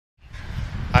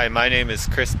Hi, my name is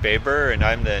Chris Baber and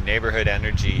I'm the Neighbourhood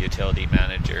Energy Utility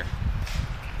Manager.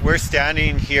 We're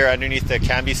standing here underneath the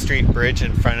Cambie Street Bridge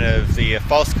in front of the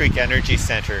False Creek Energy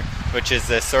Centre, which is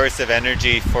the source of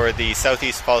energy for the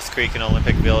Southeast False Creek and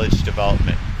Olympic Village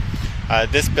development.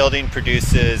 This building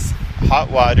produces hot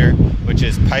water, which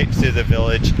is piped through the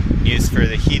village, used for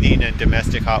the heating and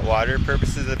domestic hot water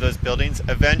purposes of those buildings.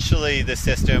 Eventually, the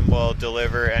system will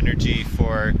deliver energy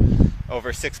for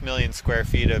over 6 million square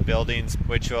feet of buildings,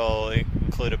 which will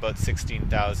include about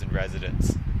 16,000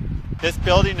 residents. This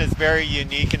building is very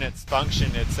unique in its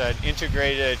function. It's an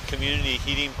integrated community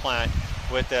heating plant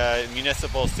with a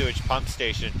municipal sewage pump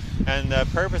station. And the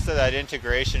purpose of that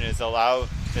integration is allow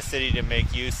the city to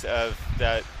make use of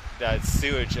that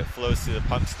sewage that flows through the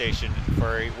pump station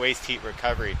for waste heat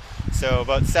recovery. So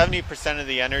about 70% of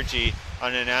the energy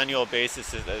on an annual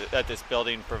basis that this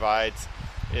building provides,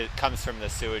 it comes from the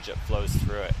sewage that flows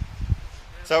through it.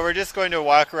 So we're just going to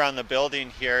walk around the building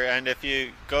here, and if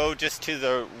you go just to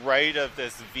the right of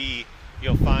this V,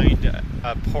 you'll find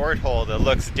a porthole that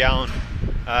looks down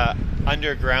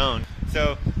underground.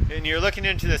 So when you're looking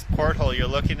into this porthole, you're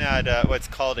looking at what's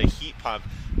called a heat pump,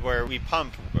 where we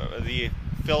pump the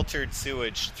filtered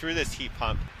sewage through this heat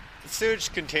pump. The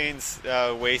sewage contains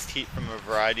waste heat from a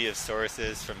variety of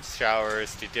sources, from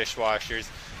showers to dishwashers,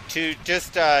 to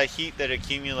just heat that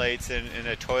accumulates in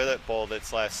a toilet bowl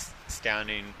that's left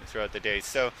standing throughout the day.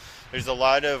 So there's a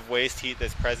lot of waste heat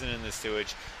that's present in the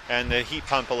sewage, and the heat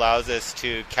pump allows us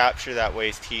to capture that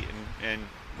waste heat and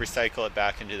recycle it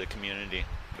back into the community.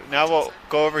 Now we'll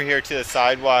go over here to the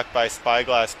sidewalk by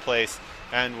Spyglass Place,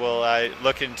 and we'll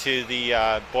look into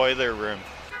the boiler room.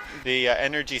 The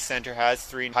Energy Centre has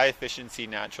 3 high-efficiency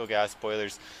natural gas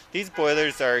boilers. These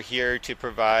boilers are here to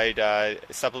provide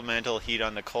supplemental heat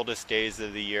on the coldest days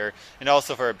of the year, and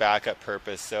also for a backup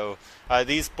purpose. So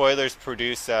these boilers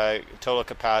produce a total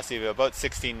capacity of about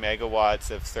 16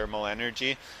 megawatts of thermal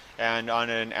energy, and on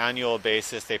an annual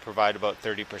basis they provide about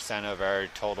 30% of our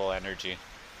total energy.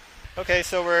 Okay,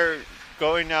 so we're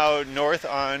going now north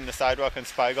on the sidewalk on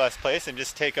Spyglass Place, and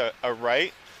just take a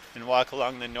right and walk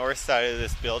along the north side of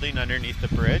this building underneath the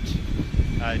bridge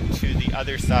to the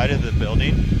other side of the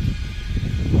building.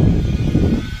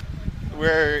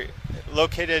 We're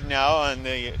located now on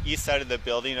the east side of the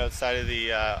building, outside of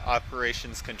the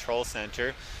Operations Control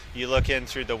Center. You look in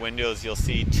through the windows, you'll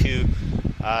see 2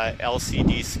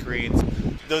 LCD screens.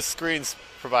 Those screens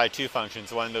provide 2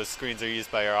 functions. One, those screens are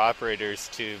used by our operators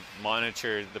to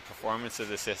monitor the performance of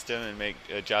the system and make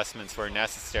adjustments where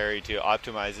necessary to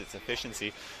optimize its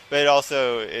efficiency. But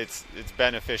also it's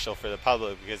beneficial for the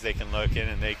public, because they can look in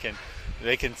and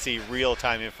they can see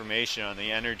real-time information on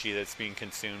the energy that's being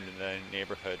consumed in the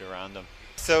neighborhood around them.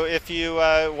 So if you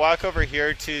walk over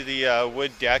here to the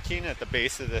wood decking at the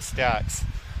base of the stacks,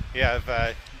 you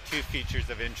have 2 features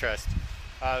of interest.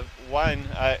 One,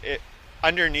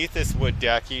 underneath this wood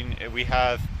decking, we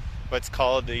have what's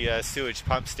called the sewage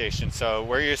pump station. So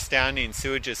where you're standing,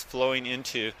 sewage is flowing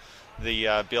into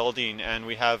the building, and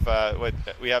we have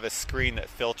a screen that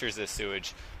filters the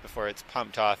sewage before it's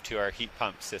pumped off to our heat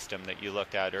pump system that you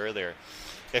looked at earlier.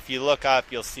 If you look up,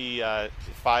 you'll see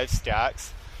 5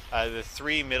 stacks. The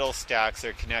 3 middle stacks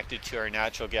are connected to our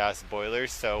natural gas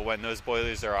boilers. So when those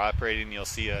boilers are operating, you'll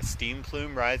see a steam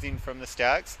plume rising from the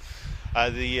stacks.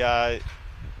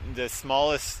 The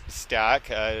smallest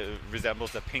stack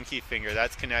resembles a pinky finger.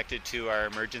 That's connected to our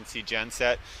emergency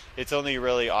genset. It's only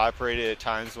really operated at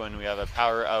times when we have a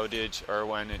power outage or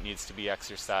when it needs to be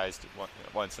exercised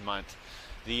once a month.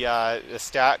 The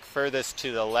stack furthest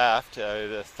to the left,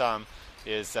 the thumb,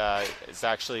 is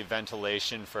actually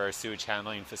ventilation for our sewage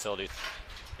handling facility.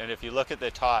 And if you look at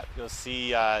the top, you'll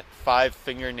see 5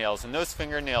 fingernails, and those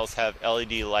fingernails have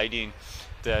LED lighting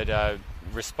that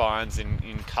responds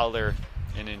in color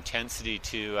and intensity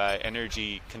to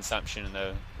energy consumption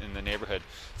in the neighborhood.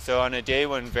 So on a day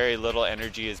when very little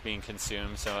energy is being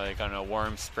consumed, so like on a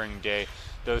warm spring day,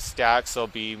 those stacks will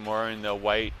be more in the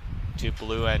white to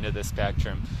blue end of the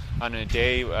spectrum. On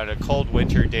a cold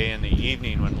winter day in the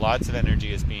evening when lots of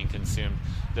energy is being consumed,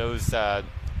 those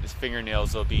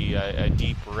fingernails will be a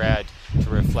deep red to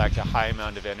reflect a high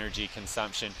amount of energy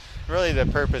consumption. Really the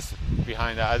purpose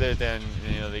behind that, other than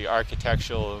the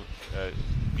architectural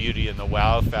beauty and the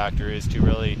wow factor, is to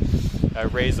really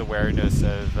raise awareness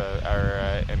of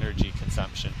our energy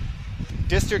consumption.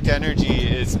 District energy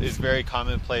is very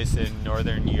commonplace in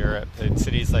Northern Europe. In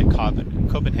cities like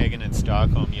Copenhagen and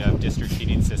Stockholm, you have district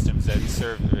heating systems that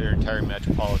serve their entire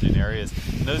metropolitan areas.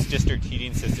 And those district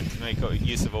heating systems make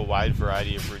use of a wide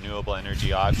variety of renewable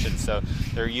energy options. So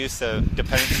their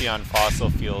dependency on fossil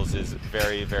fuels is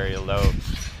very, very low.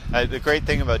 The great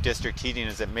thing about district heating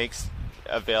is it makes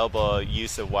available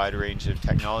use of a wide range of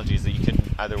technologies that you couldn't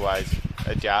otherwise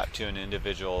adapt to an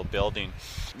individual building.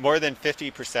 More than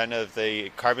 50% of the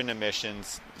carbon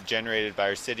emissions generated by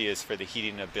our city is for the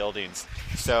heating of buildings.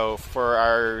 So for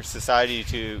our society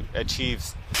to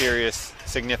achieve serious,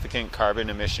 significant carbon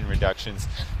emission reductions,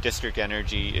 district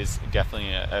energy is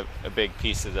definitely a big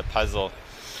piece of the puzzle.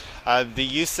 The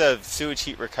use of sewage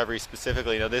heat recovery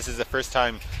specifically, this is the first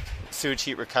time sewage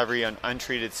heat recovery on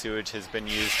untreated sewage has been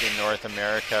used in North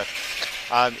America.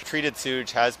 Treated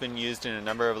sewage has been used in a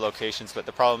number of locations, but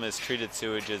the problem is treated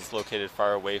sewage is located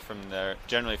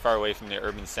generally far away from the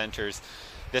urban centers.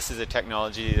 This is a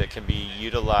technology that can be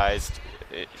utilized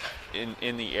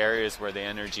in the areas where the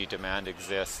energy demand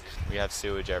exists. We have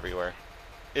sewage everywhere.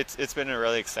 It's been a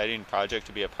really exciting project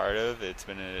to be a part of. It's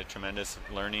been a tremendous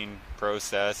learning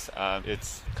process.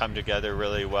 It's come together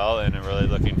really well, and I'm really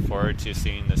looking forward to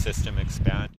seeing the system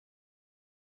expand.